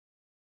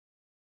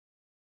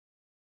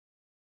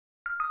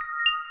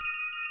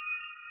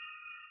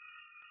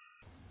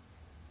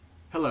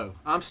Hello,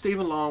 I'm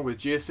Stephen Long with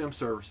GSM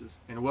Services,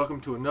 and welcome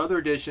to another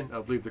edition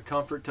of Leave the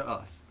Comfort to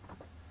Us.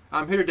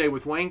 I'm here today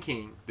with Wayne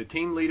King, the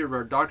team leader of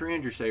our Dr.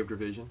 Andrew Save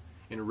division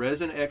and a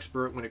resident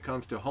expert when it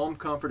comes to home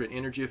comfort and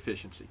energy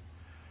efficiency.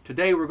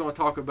 Today we're going to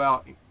talk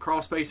about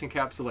crawl space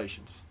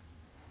encapsulations.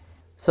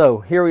 So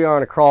here we are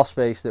in a crawl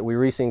space that we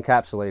recently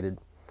encapsulated.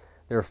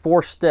 There are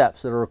 4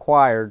 steps that are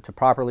required to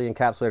properly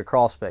encapsulate a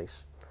crawl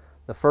space.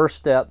 The first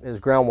step is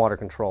groundwater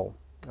control.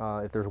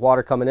 If there's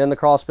water coming in the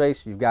crawl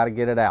space, you've got to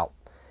get it out.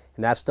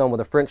 And that's done with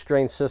a French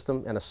drain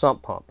system and a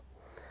sump pump.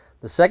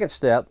 The second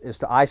step is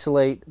to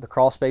isolate the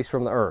crawl space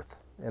from the earth,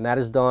 and that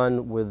is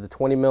done with the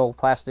 20 mil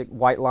plastic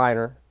white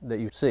liner that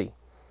you see.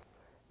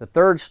 The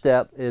third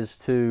step is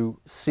to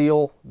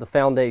seal the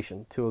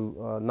foundation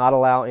to not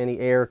allow any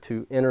air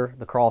to enter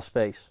the crawl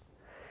space.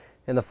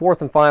 And the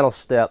fourth and final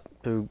step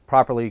to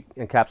properly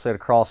encapsulate a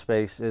crawl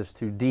space is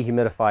to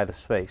dehumidify the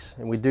space,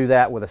 and we do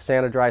that with a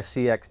SaniDry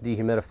CX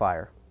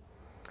dehumidifier.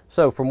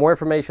 So for more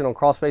information on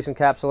crawl space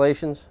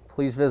encapsulations,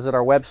 please visit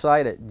our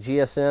website at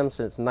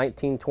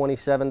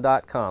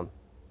gsmsince1927.com.